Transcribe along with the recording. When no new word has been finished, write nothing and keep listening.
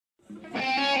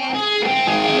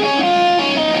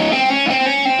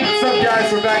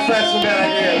we're Backslashes some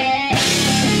bad ideas.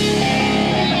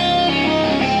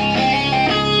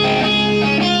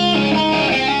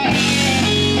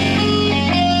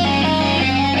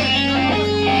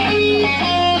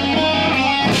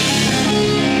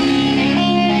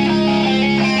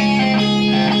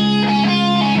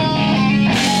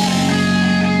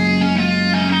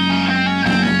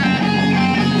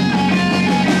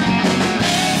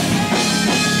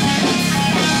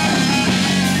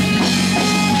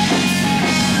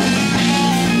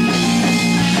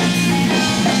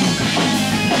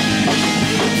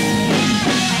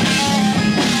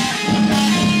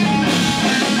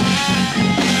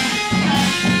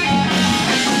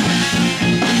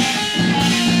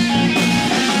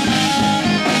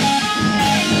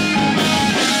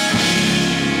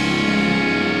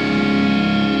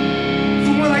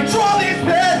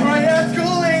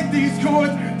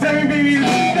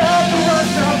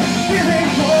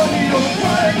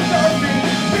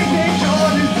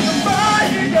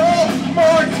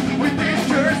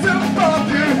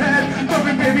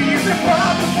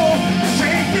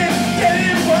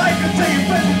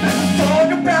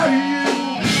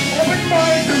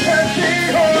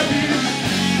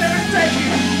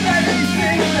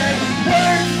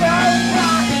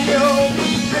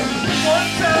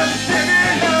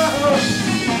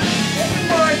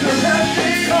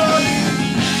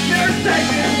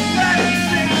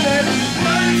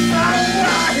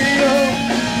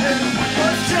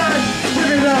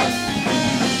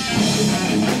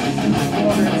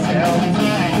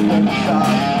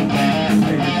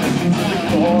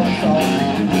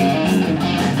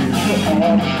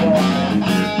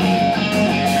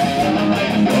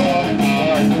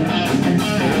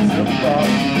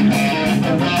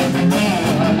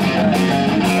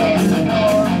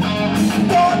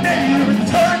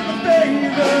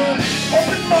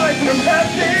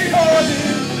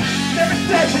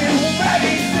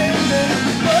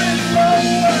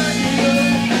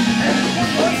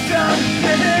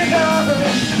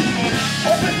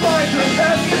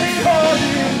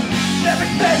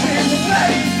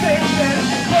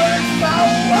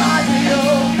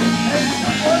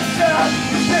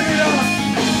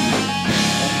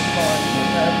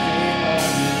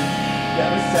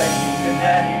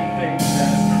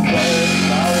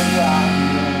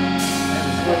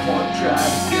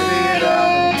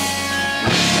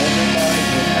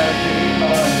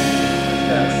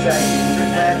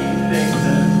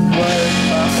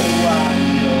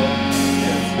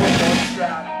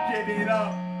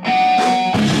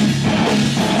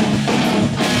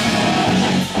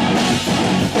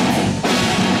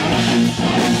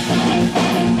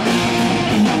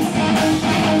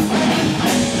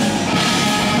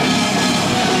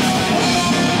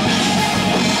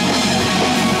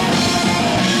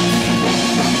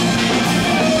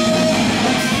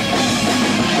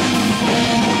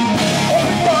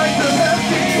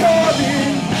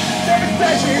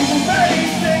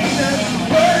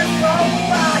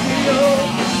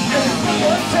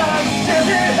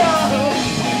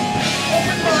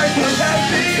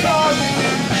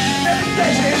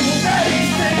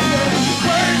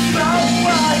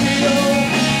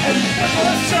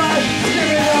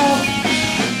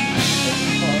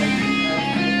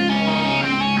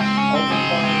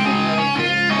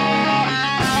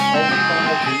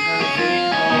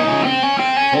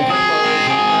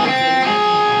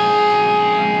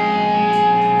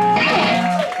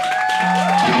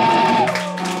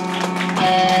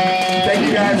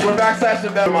 We're Backslashes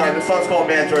and Better Mind. This song's called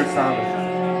Man George Thomas.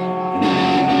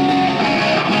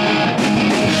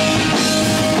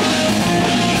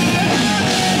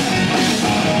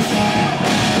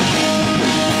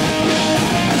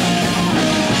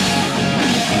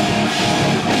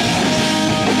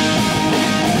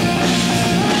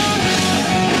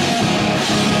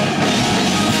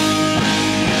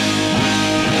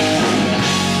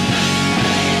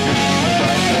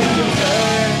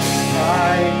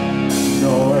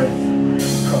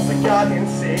 I can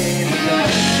see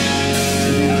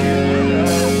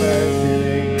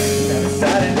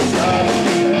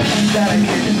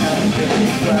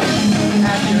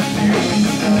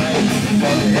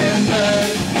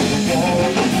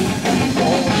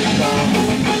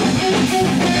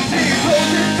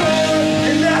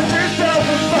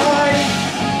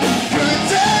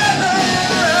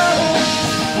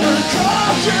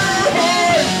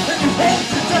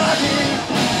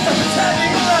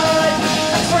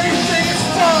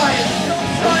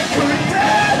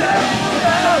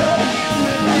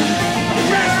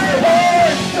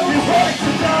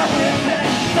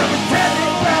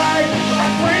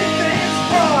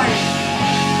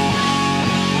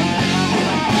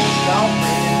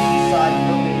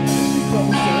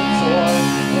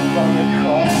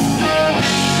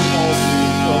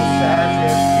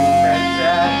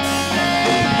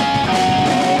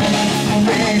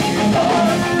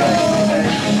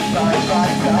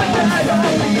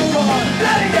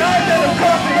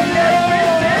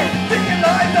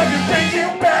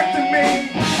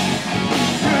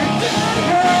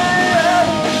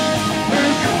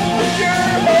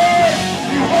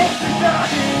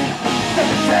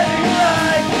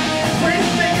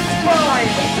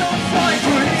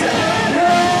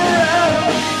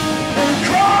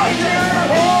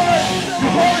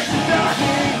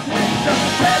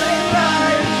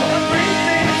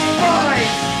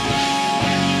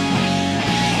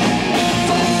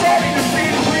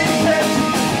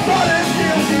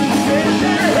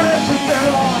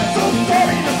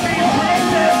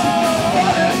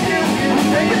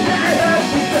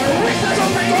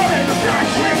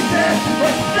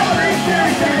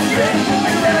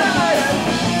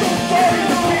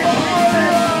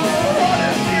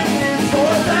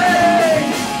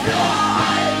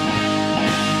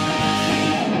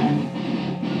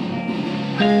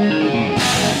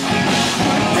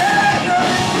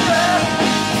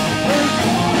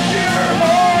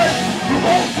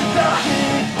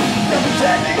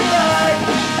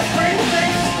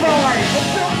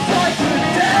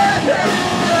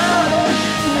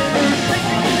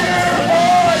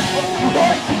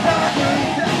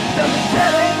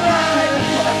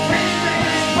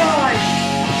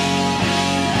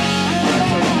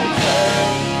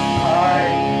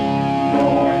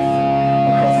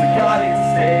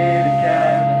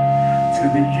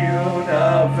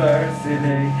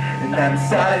And I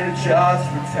decided to just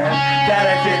pretend that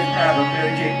I didn't have a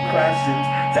million questions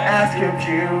to ask of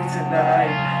you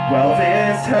tonight. Well,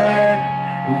 this hurt,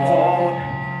 it won't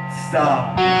stop.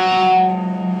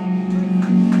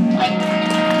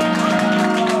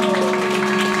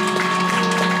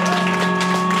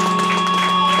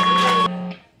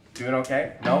 Doing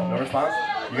okay? No response?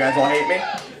 You guys all hate me?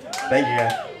 Thank you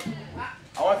guys.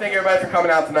 I want to thank everybody for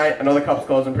coming out tonight. I know the cup's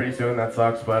closing pretty soon, that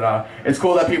sucks, but it's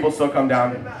cool that people still come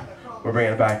down. We're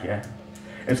bringing it back, yeah.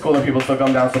 It's cool that people still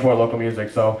come down and support local music,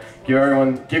 so give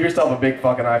yourself a big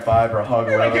fucking high five or a hug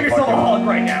or whatever. Give yourself a hug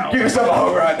right now. Give yourself a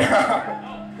hug right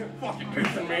now. Fucking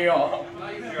pissing me off.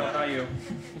 Not you.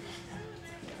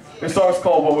 This song's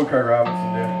called What Would Kurt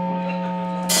Robinson Do?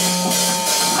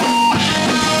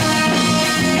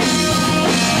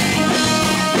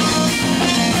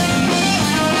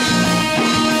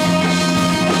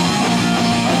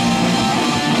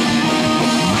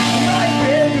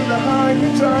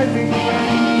 Driving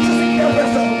around, just to get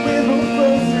myself a little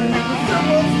closer to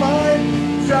someone's mind.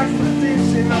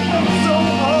 Juxtaposition, I felt so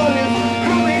honest,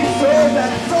 really sure that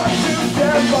it's hard to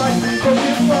stand by.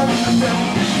 Broken lungs and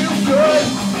never feel good,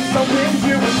 something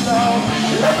to resolve.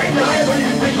 Every night when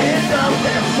you think it out,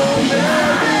 there's so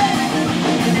many.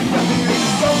 It's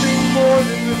something more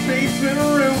than the basement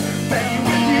room. That you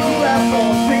with you laugh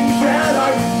all the things that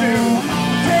I would do.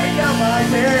 Take out my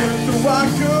hand so I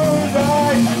could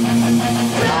ride.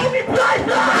 Tell me blind,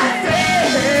 blind!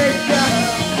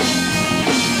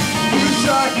 You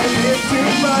talking it too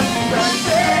much, I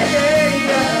say,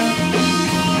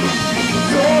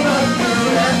 don't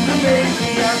underestimate me,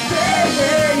 I say,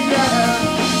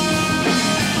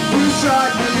 you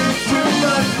talking it too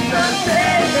much, I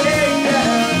say,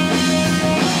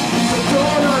 so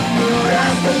don't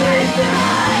underestimate me.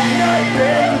 I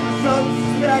think it's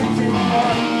unsuspecting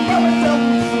more, but myself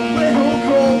is a little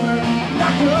colder, I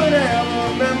could ever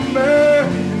remember.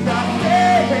 And I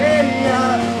say,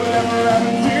 whatever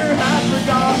happened here, I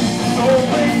forgot. So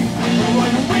wait,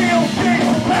 like a real big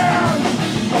man,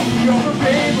 I'll be over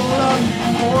baby love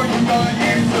before you run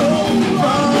into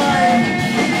mine.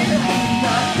 And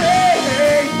I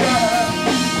say,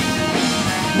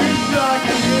 you're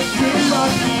talking it too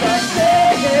much. And I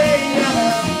say,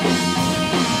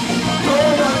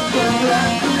 don't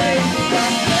underestimate me. I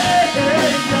say,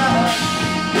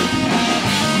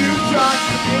 you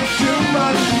talking it too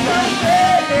much. And I say,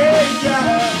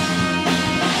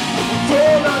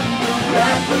 don't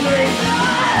underestimate me.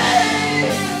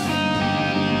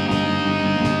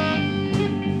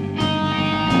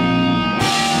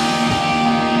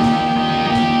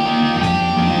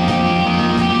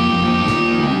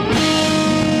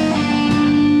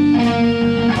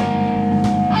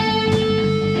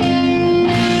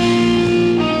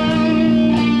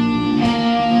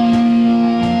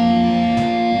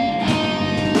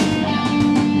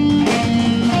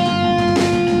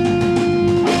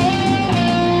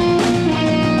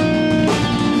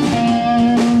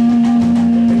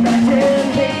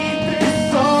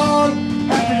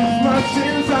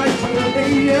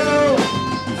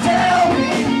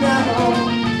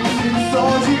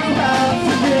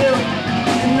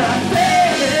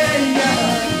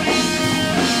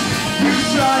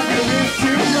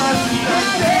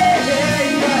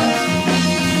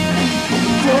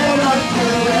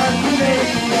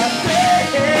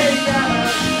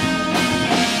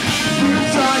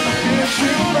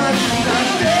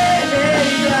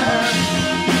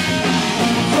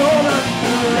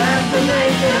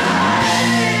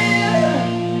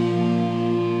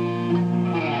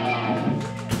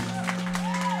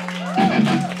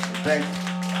 Thanks.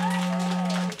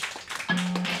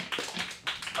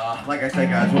 Like I said,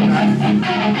 guys,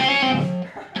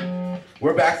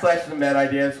 we're Backslashes and Bad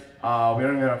Ideas. We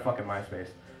don't even have a fucking MySpace.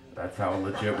 That's how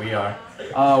legit we are.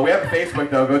 We have a Facebook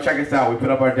though. Go check us out. We put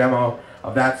up our demo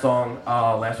of that song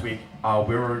last week.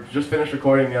 We were just finished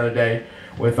recording the other day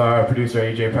with our producer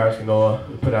AJ Parascandola,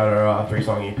 who put out our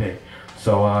 3-song EP.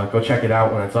 So go check it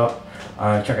out when it's up.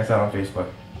 Check us out on Facebook.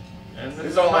 And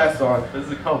This is our last song. This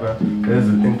is a cover. This is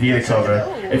indeed a cover.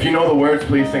 If you know the words,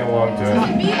 please sing along to it.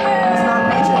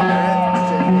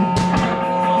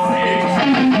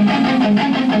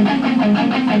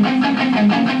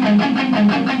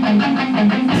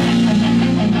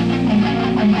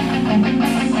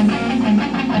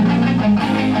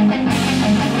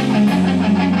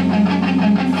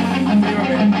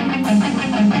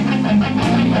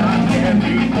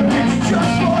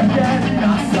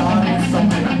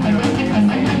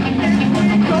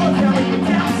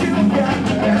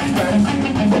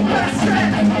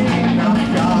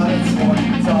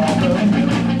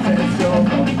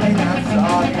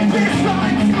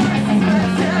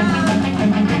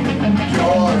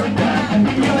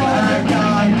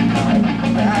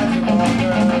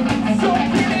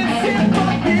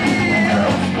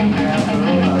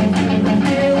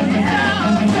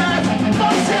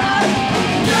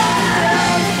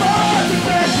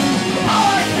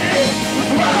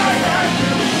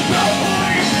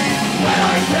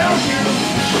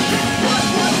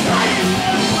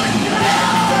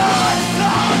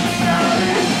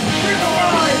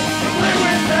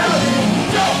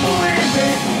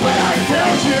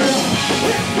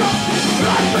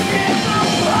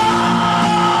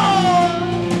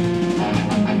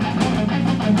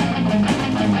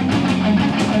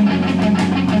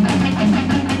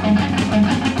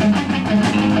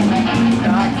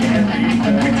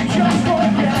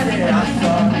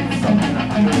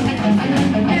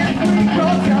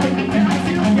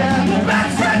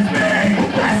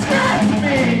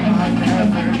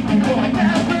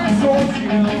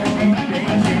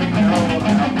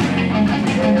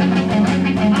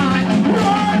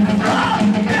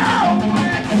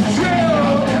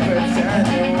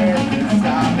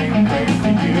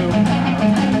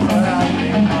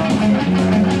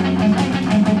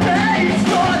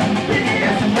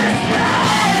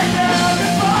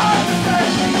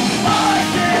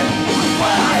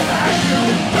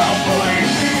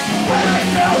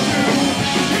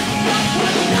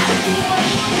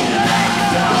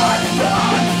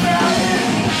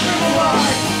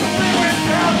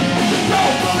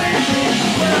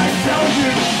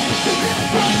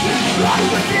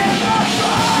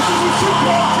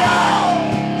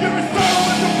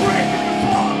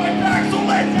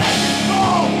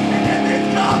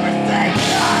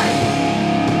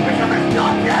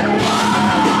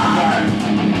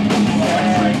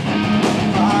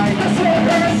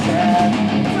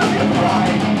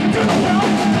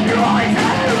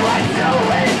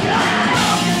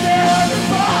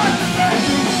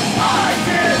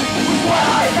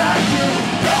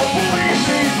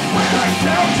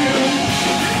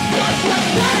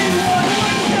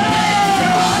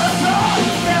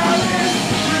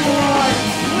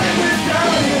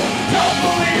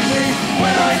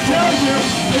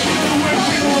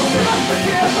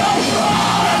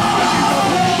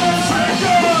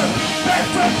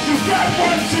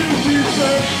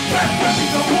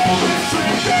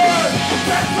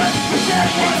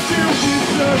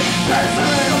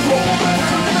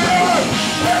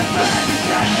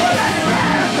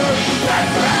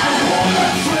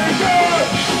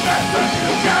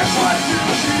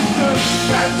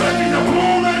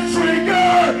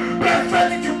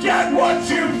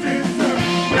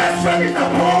 Best friend is to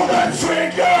pull the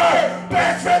trigger.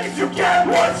 Best friend is to get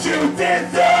what you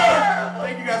deserve.